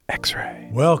X-Ray.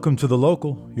 Welcome to The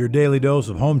Local, your daily dose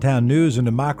of hometown news and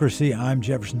democracy. I'm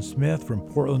Jefferson Smith from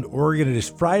Portland, Oregon. It is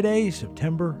Friday,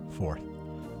 September 4th.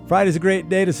 Friday's a great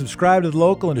day to subscribe to The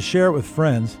Local and to share it with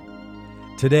friends.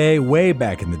 Today, way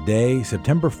back in the day,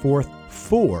 September 4th,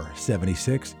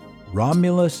 476,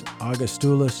 Romulus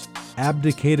Augustulus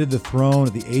abdicated the throne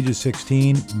at the age of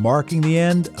 16, marking the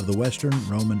end of the Western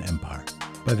Roman Empire.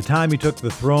 By the time he took the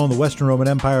throne, the Western Roman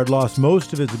Empire had lost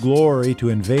most of its glory to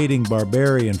invading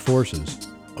barbarian forces.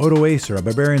 Odoacer, a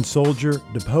barbarian soldier,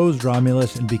 deposed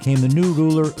Romulus and became the new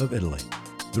ruler of Italy.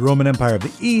 The Roman Empire of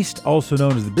the East, also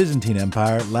known as the Byzantine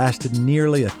Empire, lasted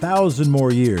nearly 1,000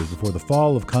 more years before the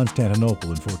fall of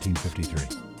Constantinople in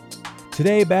 1453.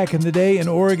 Today, back in the day, in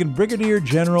Oregon, Brigadier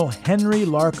General Henry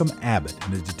Larcom Abbott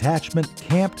and his detachment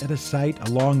camped at a site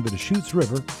along the Deschutes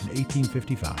River in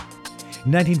 1855.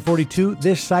 In 1942,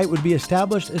 this site would be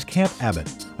established as Camp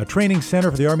Abbott, a training center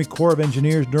for the Army Corps of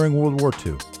Engineers during World War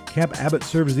II. Camp Abbott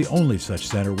served as the only such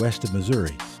center west of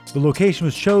Missouri. The location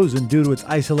was chosen due to its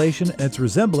isolation and its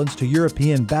resemblance to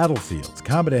European battlefields.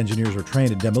 Combat engineers were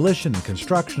trained in demolition and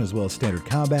construction as well as standard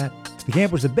combat. The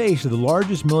camp was the base of the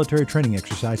largest military training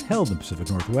exercise held in the Pacific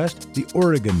Northwest, the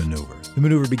Oregon Maneuver. The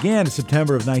maneuver began in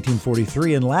September of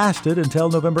 1943 and lasted until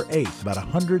November 8th. About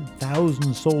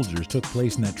 100,000 soldiers took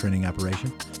place in that training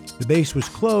operation. The base was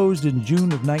closed in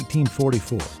June of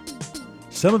 1944.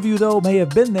 Some of you, though, may have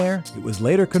been there. It was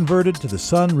later converted to the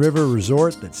Sun River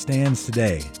Resort that stands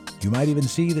today. You might even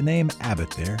see the name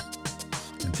Abbott there.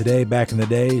 And today, back in the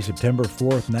day, September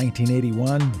 4th,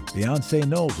 1981, Beyonce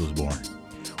Knowles was born.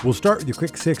 We'll start with your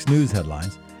Quick Six news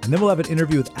headlines, and then we'll have an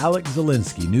interview with Alex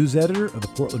Zielinski, news editor of the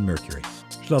Portland Mercury.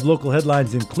 She'll have local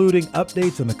headlines including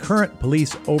updates on the current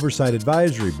Police Oversight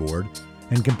Advisory Board,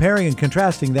 and comparing and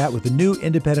contrasting that with the new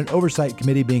independent oversight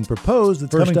committee being proposed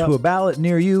that's coming to a ballot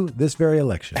near you this very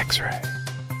election. X-Ray.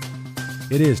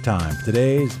 It is time for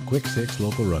today's Quick Six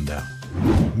Local Rundown.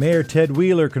 Mayor Ted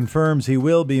Wheeler confirms he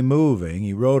will be moving.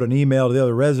 He wrote an email to the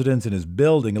other residents in his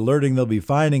building alerting they'll be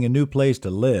finding a new place to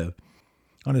live.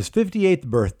 On his 58th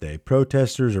birthday,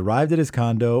 protesters arrived at his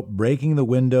condo, breaking the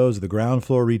windows of the ground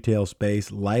floor retail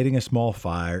space, lighting a small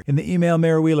fire. In the email,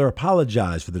 Mayor Wheeler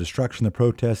apologized for the destruction the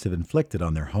protests have inflicted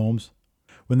on their homes.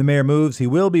 When the mayor moves, he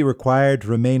will be required to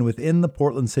remain within the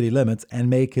Portland city limits and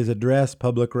make his address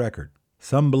public record.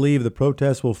 Some believe the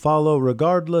protests will follow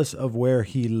regardless of where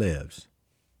he lives.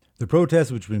 The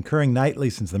protests, which have been occurring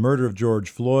nightly since the murder of George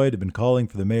Floyd, have been calling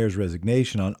for the mayor's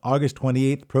resignation. On August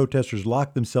 28th, protesters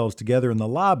locked themselves together in the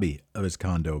lobby of his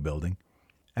condo building.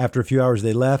 After a few hours,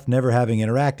 they left, never having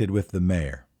interacted with the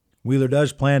mayor. Wheeler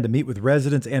does plan to meet with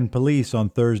residents and police on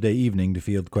Thursday evening to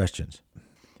field questions.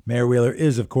 Mayor Wheeler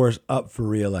is, of course, up for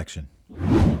re-election.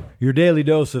 Your daily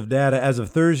dose of data. As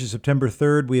of Thursday, September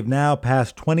 3rd, we have now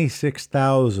passed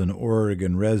 26,000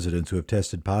 Oregon residents who have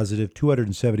tested positive.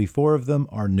 274 of them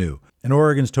are new. And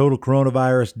Oregon's total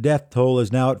coronavirus death toll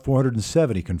is now at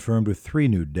 470, confirmed with 3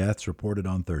 new deaths reported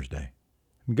on Thursday.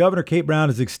 And Governor Kate Brown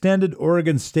has extended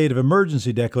Oregon's state of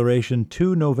emergency declaration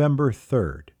to November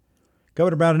 3rd.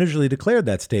 Governor Brown initially declared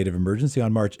that state of emergency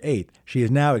on March 8th. She has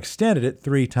now extended it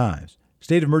 3 times.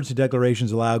 State of emergency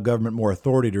declarations allow government more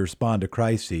authority to respond to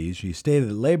crises. She stated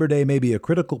that Labor Day may be a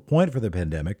critical point for the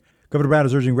pandemic. Governor Brown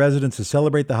is urging residents to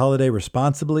celebrate the holiday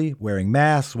responsibly, wearing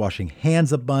masks, washing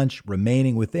hands a bunch,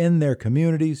 remaining within their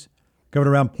communities.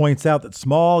 Governor Brown points out that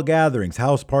small gatherings,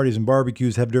 house parties, and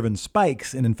barbecues have driven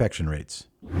spikes in infection rates.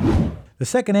 The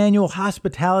second annual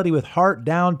Hospitality with Heart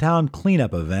Downtown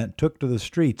Cleanup event took to the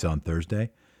streets on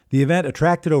Thursday. The event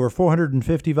attracted over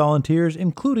 450 volunteers,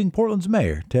 including Portland's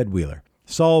mayor, Ted Wheeler.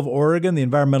 Solve Oregon, the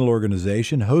environmental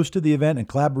organization, hosted the event in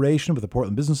collaboration with the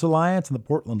Portland Business Alliance and the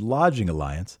Portland Lodging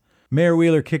Alliance. Mayor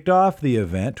Wheeler kicked off the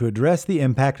event to address the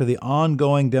impact of the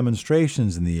ongoing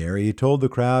demonstrations in the area. He told the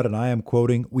crowd, and I am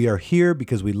quoting, "We are here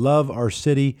because we love our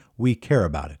city. We care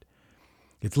about it."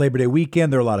 It's Labor Day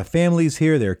weekend. There are a lot of families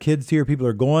here. There are kids here. People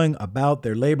are going about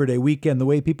their Labor Day weekend the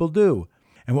way people do.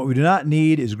 And what we do not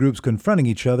need is groups confronting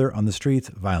each other on the streets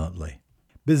violently.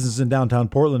 Businesses in downtown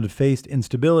Portland have faced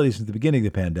instability since the beginning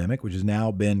of the pandemic, which has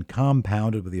now been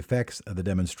compounded with the effects of the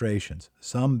demonstrations.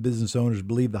 Some business owners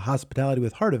believe the Hospitality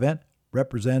with Heart event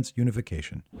represents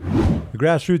unification. The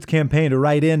grassroots campaign to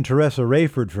write in Teresa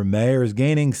Rayford for mayor is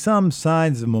gaining some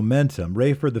signs of momentum.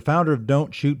 Rayford, the founder of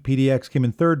Don't Shoot PDX, came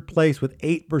in 3rd place with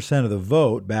 8% of the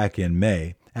vote back in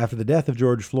May. After the death of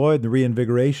George Floyd and the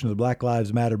reinvigoration of the Black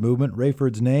Lives Matter movement,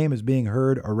 Rayford's name is being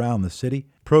heard around the city.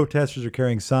 Protesters are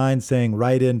carrying signs saying,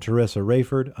 "Write in Teresa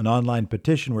Rayford." An online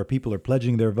petition where people are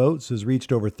pledging their votes has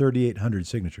reached over 3,800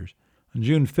 signatures. On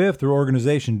June 5th, her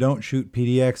organization Don't Shoot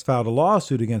PDX filed a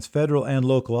lawsuit against federal and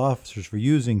local officers for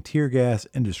using tear gas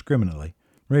indiscriminately.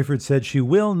 Rayford said she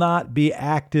will not be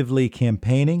actively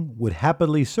campaigning, would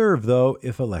happily serve, though,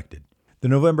 if elected. The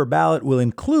November ballot will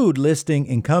include listing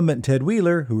incumbent Ted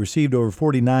Wheeler, who received over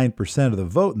 49% of the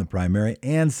vote in the primary,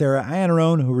 and Sarah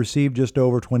Iannarone, who received just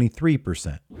over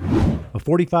 23%. A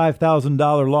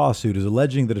 $45,000 lawsuit is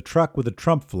alleging that a truck with a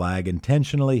Trump flag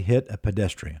intentionally hit a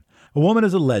pedestrian. A woman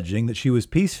is alleging that she was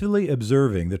peacefully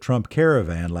observing the Trump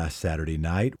caravan last Saturday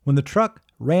night when the truck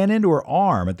ran into her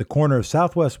arm at the corner of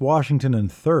Southwest Washington and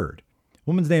 3rd. The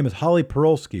woman's name is Holly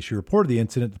Perolsky. She reported the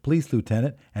incident to the police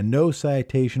lieutenant, and no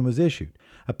citation was issued.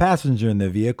 A passenger in the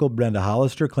vehicle, Brenda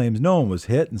Hollister, claims no one was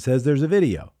hit and says there's a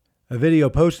video. A video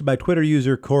posted by Twitter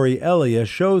user Corey Elia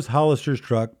shows Hollister's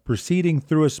truck proceeding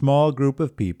through a small group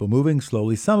of people, moving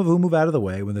slowly, some of whom move out of the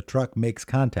way when the truck makes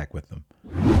contact with them.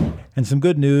 And some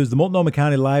good news, the Multnomah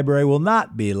County Library will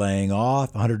not be laying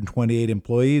off 128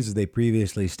 employees as they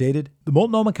previously stated. The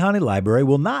Multnomah County Library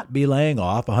will not be laying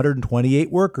off 128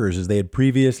 workers as they had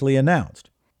previously announced.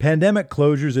 Pandemic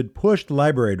closures had pushed the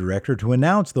library director to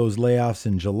announce those layoffs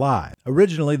in July.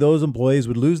 Originally, those employees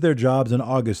would lose their jobs on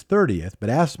August 30th, but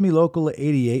AFSCME Local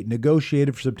 88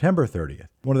 negotiated for September 30th.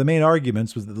 One of the main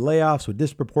arguments was that the layoffs would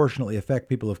disproportionately affect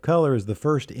people of color as the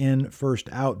first-in,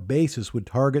 first-out basis would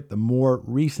target the more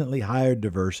recently hired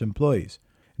diverse employees.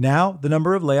 Now, the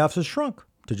number of layoffs has shrunk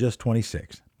to just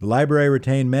 26. The library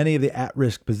retained many of the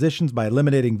at-risk positions by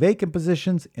eliminating vacant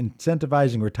positions,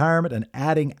 incentivizing retirement, and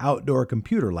adding outdoor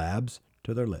computer labs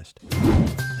to their list.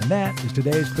 And that is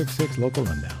today's Quick 6 Local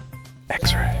Rundown.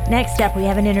 X-ray. Next up, we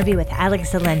have an interview with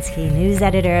Alex Zielinski, news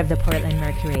editor of the Portland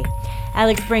Mercury.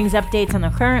 Alex brings updates on the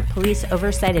current Police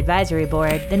Oversight Advisory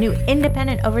Board, the new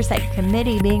Independent Oversight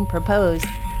Committee being proposed,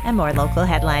 and more local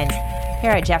headlines.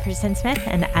 Here are Jefferson Smith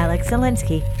and Alex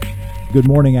Zielinski. Good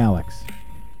morning, Alex.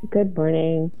 Good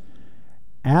morning.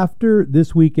 After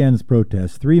this weekend's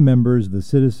protests, 3 members of the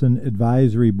Citizen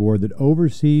Advisory Board that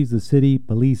oversees the city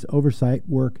police oversight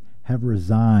work have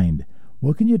resigned.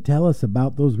 What can you tell us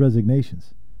about those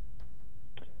resignations?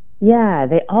 Yeah,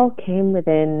 they all came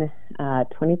within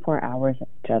 24 hours of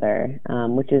each other,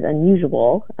 which is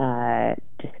unusual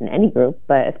just in any group,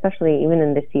 but especially even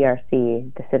in the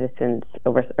CRC, the Citizens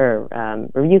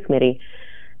Review Committee.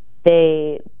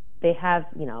 They have,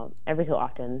 every so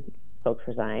often folks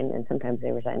resign, and sometimes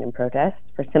they resign in protest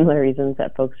for similar reasons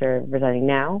that folks are resigning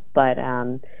now. But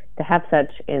to have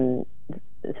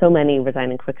so many resign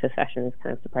in quick succession is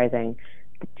kind of surprising.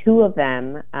 The 2 of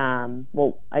them,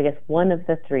 I guess one of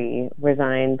the 3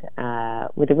 resigned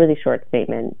with a really short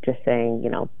statement, just saying,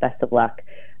 best of luck.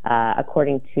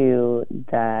 According to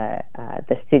the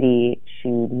city, she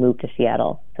moved to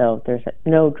Seattle, so there's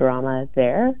no drama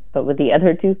there. But with the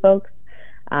other 2 folks,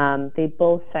 they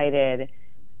both cited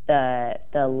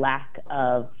the lack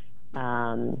of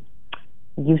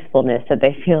usefulness that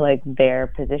they feel like their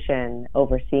position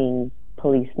overseeing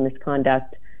police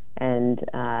misconduct and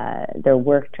their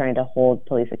work trying to hold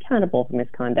police accountable for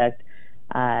misconduct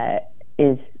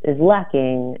is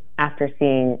lacking after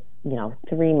seeing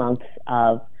 3 months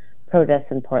of protests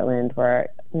in Portland where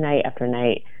night after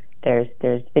night there's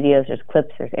videos, there's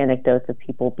clips, there's anecdotes of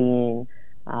people being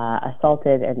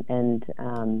assaulted and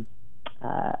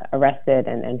arrested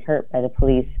and hurt by the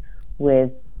police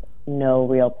with no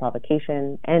real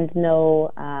provocation and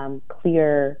no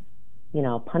clear,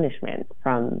 punishment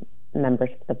from members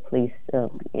of the police,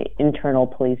 internal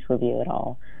police review at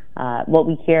all. What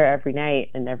we hear every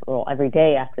night and every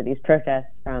day after these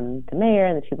protests from the mayor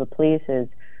and the chief of police is,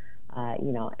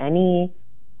 any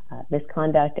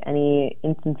misconduct, any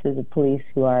instances of police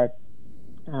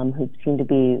who seem to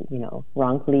be,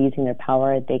 wrongfully using their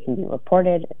power, they can be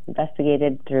reported,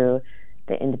 investigated through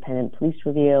the independent police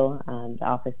review, the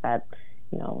office that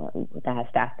has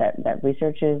staff that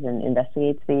researches and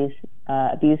investigates these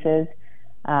abuses.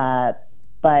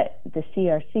 But the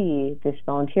CRC, this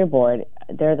volunteer board,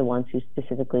 they're the ones who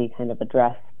specifically kind of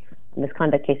address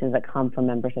misconduct cases that come from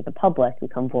members of the public who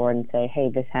come forward and say, hey,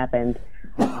 this happened,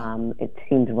 it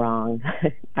seems wrong,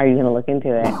 are you going to look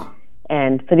into it?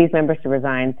 And for these members to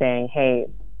resign saying, hey,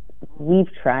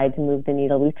 we've tried to move the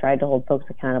needle, we've tried to hold folks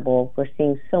accountable, we're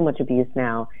seeing so much abuse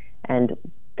now, and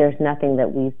there's nothing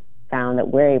that we've found that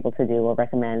we're able to do or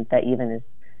recommend that even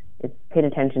is paid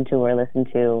attention to or listened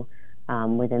to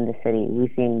within the city. We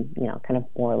seem, kind of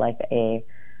more like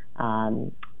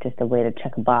just a way to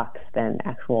check a box than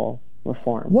actual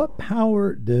reform. What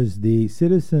power does the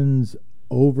Citizens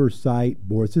Oversight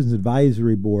Board, Citizens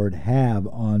Advisory Board have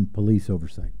on police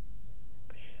oversight?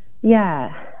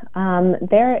 Yeah,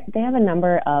 they have a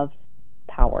number of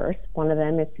powers. One of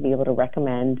them is to be able to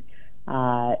recommend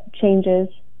changes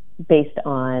based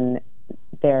on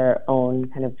their own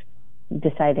kind of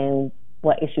deciding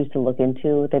what issues to look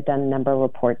into. They've done a number of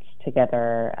reports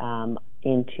together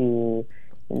in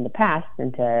the past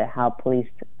into how police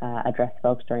address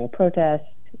folks during a protest,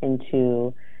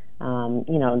 into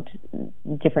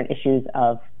different issues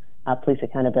of police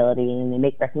accountability, and they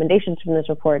make recommendations from those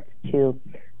reports to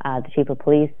the chief of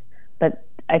police. But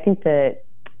I think the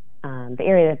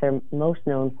area that they're most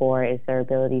known for is their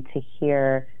ability to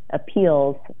hear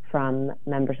appeals from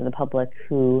members of the public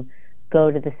who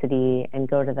go to the city and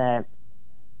go to the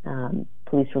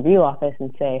police review office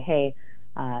and say, hey,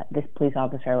 this police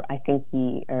officer, I think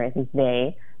they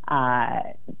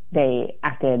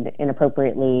acted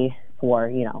inappropriately for,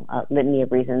 a litany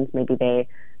of reasons. Maybe they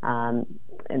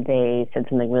said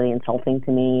something really insulting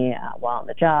to me while on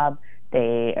the job.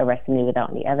 They arrested me without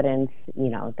any evidence.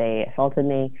 They assaulted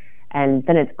me. And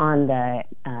then it's on the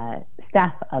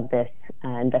staff of this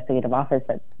investigative office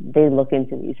that they look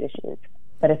into these issues.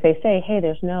 But if they say, hey,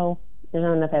 there's not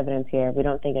enough evidence here, we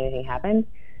don't think anything happened,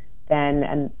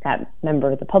 then that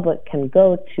member of the public can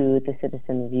go to the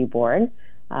Citizen Review Board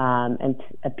and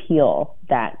appeal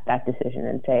that decision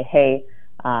and say, hey,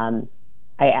 I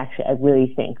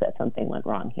really think that something went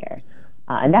wrong here.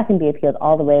 And that can be appealed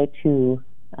all the way to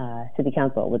City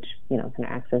Council, which, kind of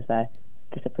acts as the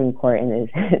Supreme Court in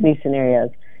these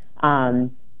scenarios,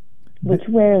 which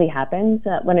rarely happens.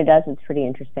 When it does, it's pretty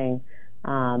interesting.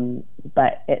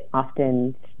 But it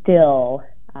often still,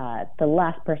 the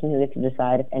last person who gets to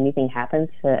decide if anything happens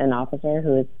to an officer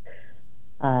who is,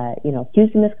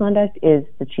 accused of misconduct is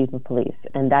the chief of police.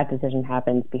 And that decision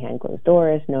happens behind closed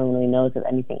doors. No one really knows if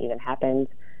anything even happens.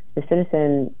 The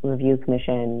Citizen Review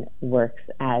Commission works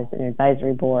as an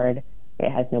advisory board. It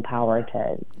has no power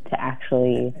to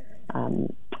actually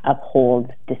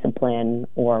uphold discipline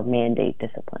or mandate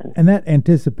discipline. And that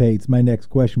anticipates my next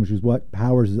question, which is what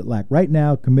powers does it lack? Right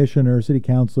now, City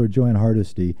Councilor Joanne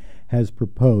Hardesty has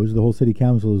proposed, the whole City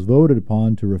Council has voted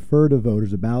upon, to refer to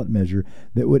voters a ballot measure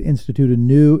that would institute a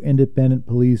new independent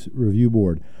police review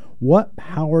board. What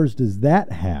powers does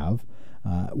that have,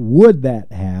 would that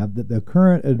have, that the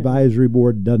current advisory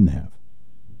board doesn't have?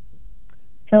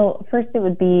 So first it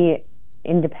would be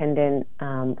independent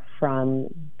from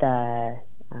the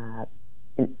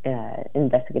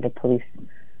investigative police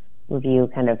review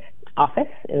kind of office.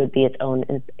 It would be its own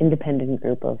independent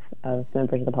group of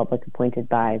members of the public appointed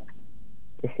by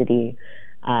the city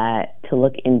to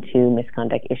look into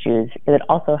misconduct issues. It would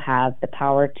also have the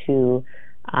power to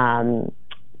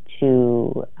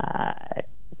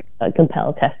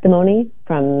compel testimony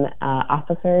from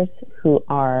officers who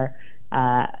are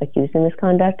accused of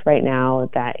misconduct. Right now,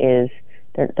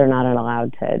 they're not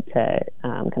allowed to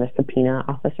kind of subpoena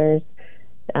officers.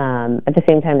 At the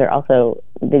same time,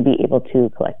 they'd be able to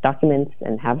collect documents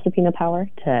and have subpoena power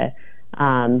to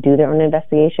do their own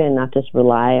investigation, not just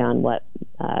rely on what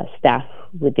staff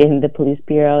within the police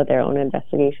bureau, their own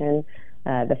investigation,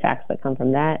 the facts that come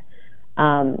from that.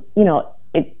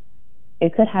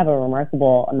 It could have a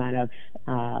remarkable amount of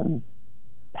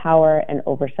power and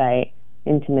oversight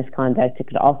into misconduct. It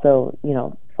could also,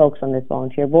 folks on this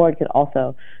volunteer board could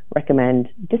also recommend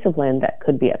discipline that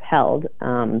could be upheld.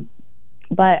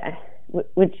 But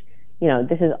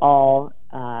this is all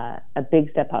a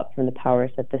big step up from the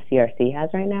powers that the CRC has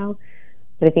right now.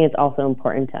 But I think it's also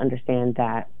important to understand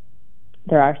that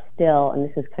there are still, and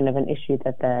this is kind of an issue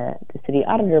that the city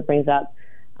auditor brings up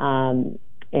in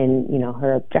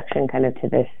her objection kind of to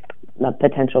this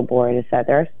potential board, is that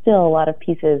there are still a lot of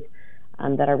pieces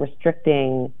that are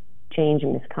restricting change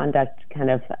and misconduct kind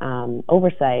of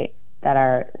oversight that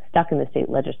are stuck in the state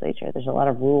legislature. There's a lot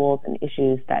of rules and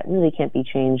issues that really can't be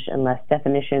changed unless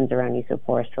definitions around use of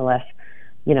force, unless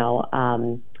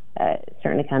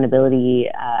certain accountability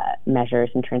measures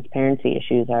and transparency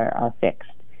issues are fixed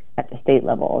at the state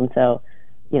level. And so,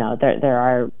 there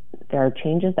are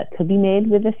changes that could be made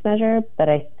with this measure, but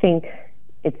I think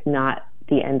it's not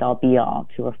the end-all be-all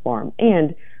to reform.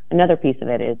 And another piece of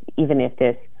it is, even if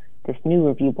this new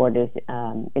review board is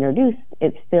introduced,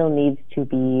 it still needs to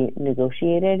be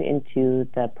negotiated into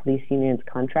the police union's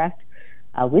contract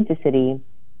with the city,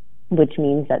 which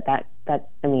means that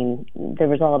the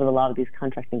result of a lot of these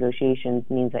contract negotiations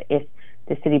means that if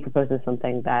the city proposes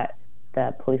something that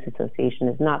the police association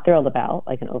is not thrilled about,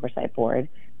 like an oversight board,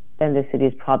 then the city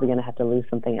is probably going to have to lose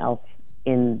something else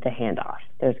in the handoff.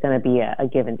 There's going to be a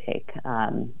give and take,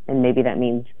 and maybe that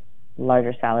means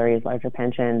larger salaries, larger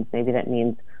pensions. Maybe that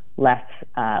means less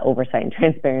oversight and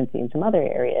transparency in some other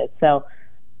areas. So,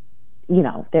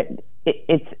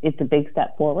 it's a big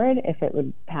step forward if it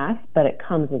would pass, but it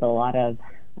comes with a lot of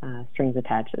strings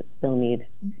attached that still need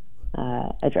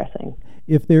addressing.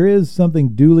 If there is something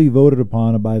duly voted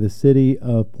upon by the city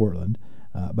of Portland,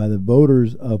 by the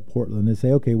voters of Portland, they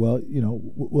say, okay, well,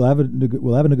 we'll have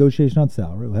a negotiation on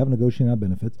salary, we'll have a negotiation on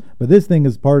benefits, but this thing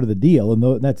is part of the deal,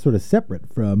 and that's sort of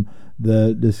separate from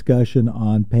the discussion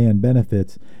on pay and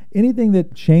benefits. Anything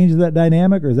that changes that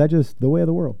dynamic, or is that just the way of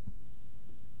the world?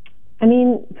 I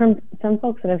mean, from some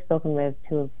folks that I've spoken with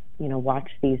who have,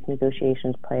 watched these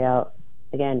negotiations play out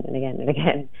again and again and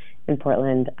again in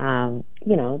Portland,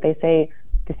 they say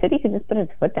the city could just put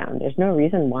its foot down. There's no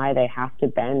reason why they have to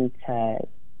bend to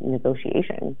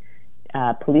negotiation.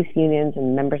 Police unions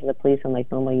and members of the police,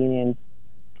 unlike normal unions,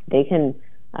 they can't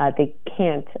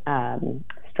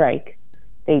strike.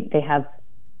 They have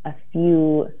a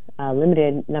few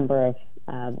limited number of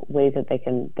ways that they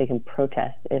can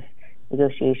protest if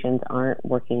negotiations aren't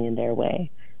working in their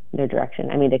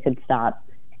direction. I mean, they could stop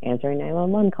answering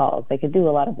 911 calls. They could do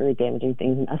a lot of really damaging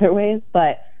things in other ways,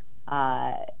 but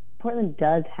Portland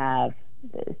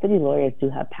city lawyers do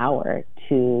have power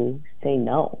to say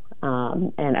no.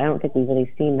 And I don't think we've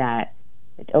really seen that.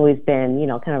 It's always been,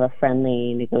 kind of a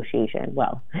friendly negotiation.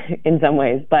 Well, in some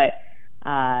ways, but,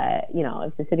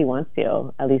 if the city wants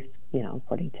to, at least,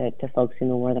 according to folks who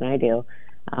know more than I do,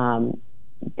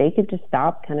 they could just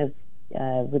stop kind of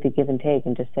with a give and take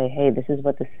and just say, hey, this is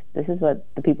what the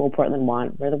people of Portland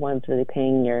want. We're the ones really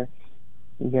paying your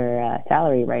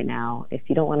salary right now. If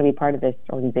you don't want to be part of this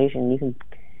organization, you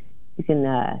can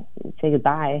say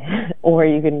goodbye, or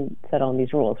you can settle on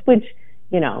these rules, which,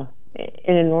 in a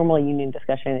normal union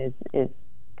discussion is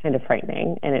kind of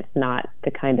frightening, and it's not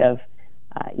the kind of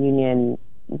union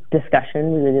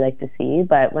discussion we really like to see.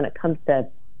 But when it comes to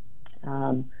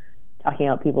talking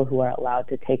about people who are allowed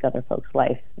to take other folks'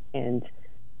 life, and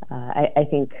I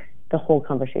think the whole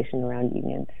conversation around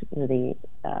unions really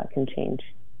can change.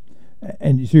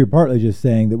 And so you're partly just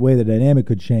saying the way the dynamic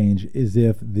could change is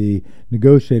if the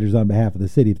negotiators on behalf of the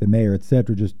city, if the mayor, et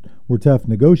cetera, just were tough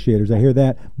negotiators. I hear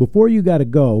that. Before you got to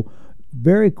go,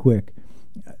 very quick,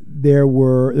 there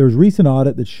was recent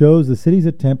audit that shows the city's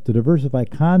attempt to diversify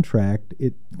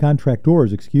contractors,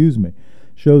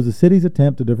 shows the city's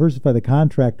attempt to diversify the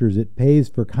contractors it pays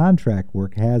for contract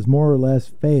work has more or less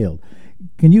failed.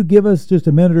 Can you give us just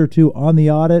a minute or two on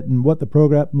the audit and what the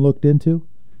program looked into?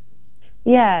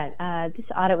 Yeah, this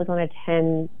audit was on a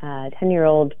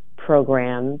 10-year-old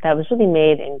program that was really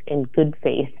made in good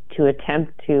faith to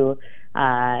attempt to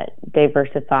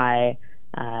diversify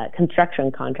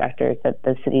construction contractors that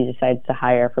the city decides to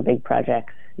hire for big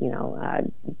projects, new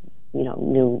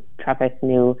traffic,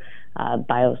 new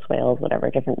bioswales,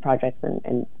 whatever, different projects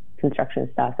and construction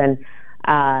stuff. And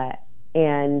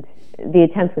the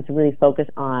attempt was to really focus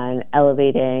on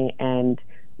elevating and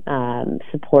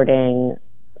supporting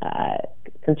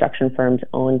construction firms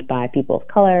owned by people of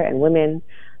color and women.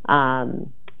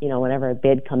 Whenever a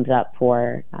bid comes up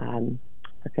for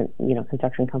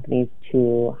construction companies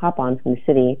to hop on from the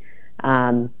city,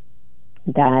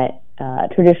 that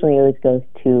traditionally always goes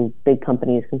to big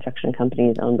companies, construction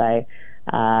companies owned by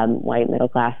white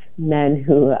middle-class men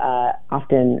who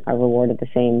often are rewarded the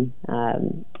same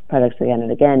projects again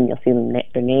and again. You'll see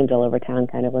their names all over town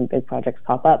kind of when big projects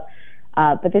pop up.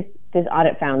 But this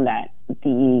audit found that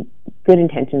the good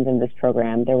intentions in this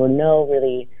program, there were no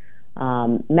really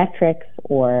metrics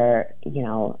or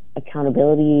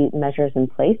accountability measures in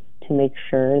place to make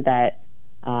sure that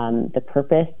the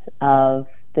purpose of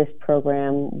this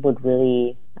program would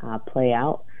really play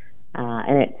out.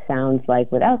 And it sounds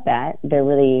like without that, there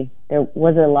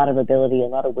was a lot of ability, a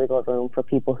lot of wiggle room for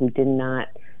people who did not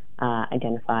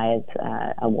identify as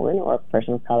a woman or a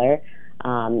person of color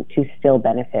to still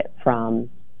benefit from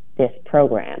this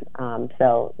program.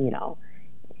 So,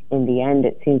 in the end,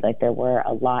 it seems like there were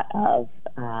a lot of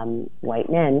white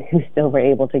men who still were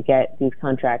able to get these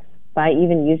contracts by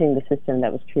even using the system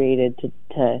that was created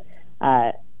to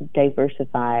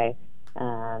diversify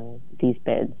these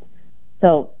bids.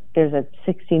 So there's a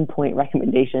 16-point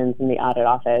recommendations in the audit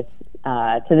office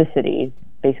to the city,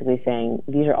 basically saying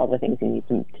these are all the things you need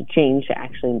to change to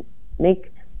actually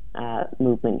make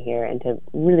movement here and to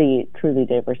really truly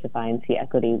diversify and see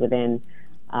equity within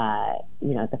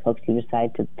the folks who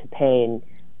decide to pay and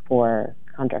for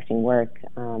contracting work.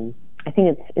 I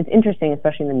think it's interesting,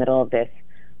 especially in the middle of this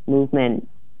movement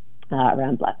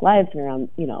around Black lives and around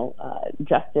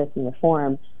justice and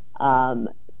reform,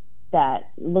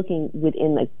 that looking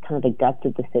within kind of the guts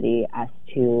of the city as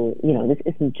to this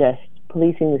isn't just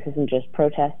policing, this isn't just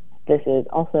protests, this is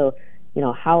also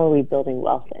how are we building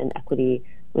wealth and equity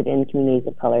within communities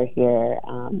of color here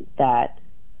that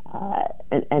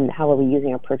and how are we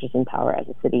using our purchasing power as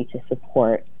a city to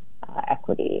support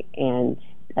equity. And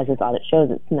as this audit shows,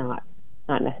 it's not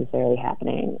necessarily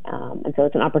happening. And so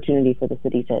it's an opportunity for the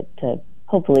city to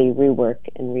hopefully rework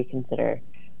and reconsider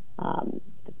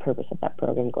the purpose of that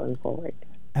program going forward.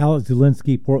 Alex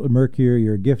Zielinski, Portland Mercury,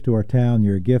 you're a gift to our town.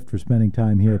 You're a gift for spending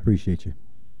time here. Appreciate you.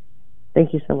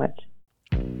 Thank you so much.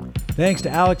 Thanks to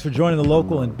Alex for joining The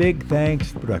Local, and big thanks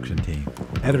to the production team.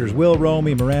 Editors Will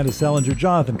Romey, Miranda Sellinger,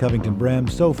 Jonathan Covington-Brem,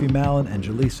 Sophie Mallon, and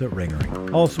Jaleesa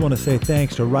Ringering. Also want to say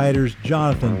thanks to writers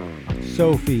Jonathan,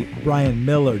 Sophie, Brian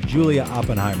Miller, Julia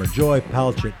Oppenheimer, Joy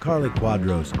Palchik, Carly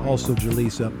Quadros, also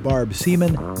Jaleesa, Barb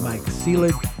Seaman, Mike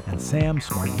Seelig, and Sam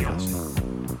Smartgiassi.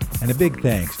 And a big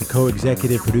thanks to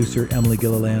co-executive producer Emily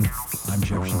Gilliland. I'm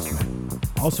Jefferson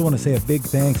Smith. Also want to say a big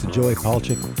thanks to Joey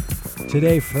Palchik.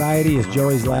 Today, Friday, is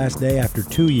Joey's last day after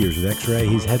 2 years with X-Ray.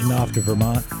 He's heading off to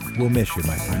Vermont. We'll miss you,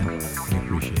 my friend. We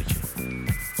appreciate you.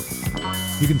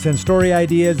 You can send story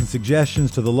ideas and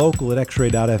suggestions to The Local at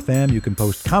xray.fm. You can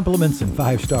post compliments and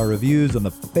 5-star reviews on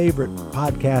the favorite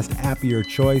podcast app of your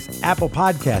choice. Apple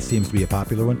Podcast seems to be a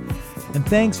popular one. And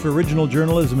thanks for original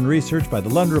journalism and research by the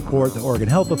Lund Report, the Oregon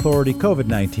Health Authority,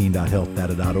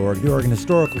 COVID-19.healthdata.org, the Oregon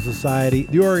Historical Society,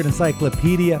 the Oregon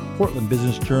Encyclopedia, Portland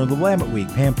Business Journal, the Willamette Week,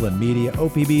 Pamplin Media,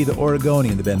 OPB, the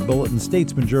Oregonian, the Bend Bulletin,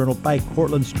 Statesman Journal, Bike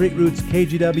Portland, Street Roots,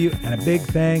 KGW, and a big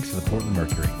thanks to the Portland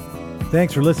Mercury.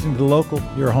 Thanks for listening to The Local,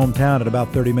 your hometown at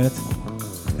about 30 minutes.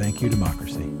 Thank you,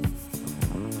 democracy.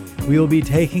 We will be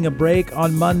taking a break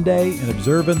on Monday in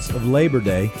observance of Labor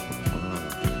Day.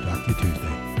 Talk to you Tuesday.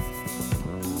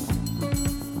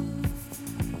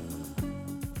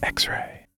 X-Ray.